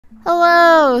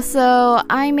Hello! So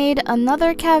I made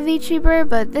another cat VTuber,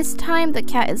 but this time the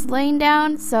cat is laying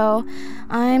down, so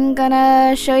I'm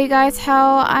gonna show you guys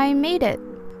how I made it.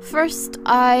 First,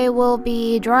 I will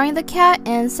be drawing the cat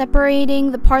and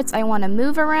separating the parts I want to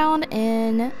move around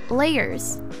in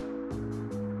layers.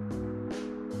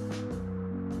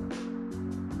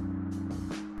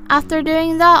 After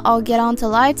doing that, I'll get onto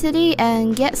Live2D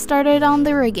and get started on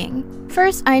the rigging.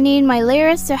 First, I need my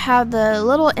layers to have the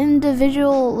little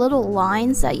individual little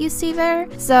lines that you see there,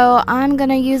 so I'm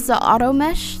gonna use the auto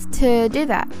mesh to do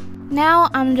that. Now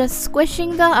I'm just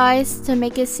squishing the eyes to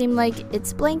make it seem like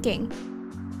it's blinking.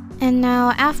 And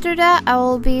now after that, I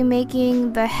will be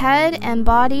making the head and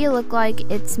body look like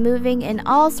it's moving in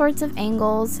all sorts of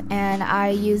angles, and I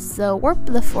use the warp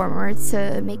deformer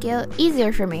to make it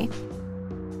easier for me.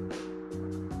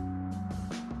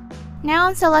 Now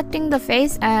I'm selecting the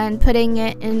face and putting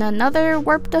it in another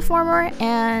warp deformer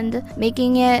and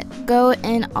making it go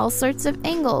in all sorts of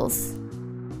angles.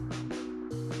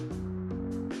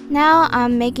 Now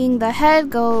I'm making the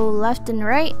head go left and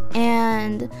right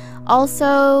and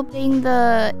also putting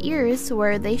the ears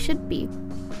where they should be.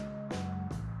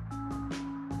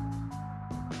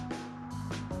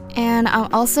 And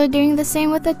I'm also doing the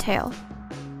same with the tail.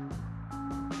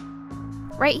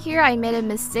 Right here I made a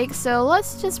mistake, so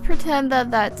let's just pretend that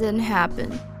that didn't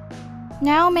happen.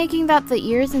 Now making that the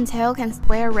ears and tail can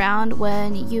sway around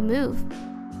when you move.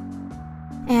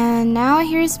 And now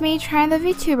here's me trying the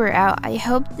VTuber out. I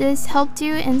hope this helped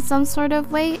you in some sort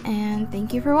of way, and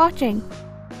thank you for watching.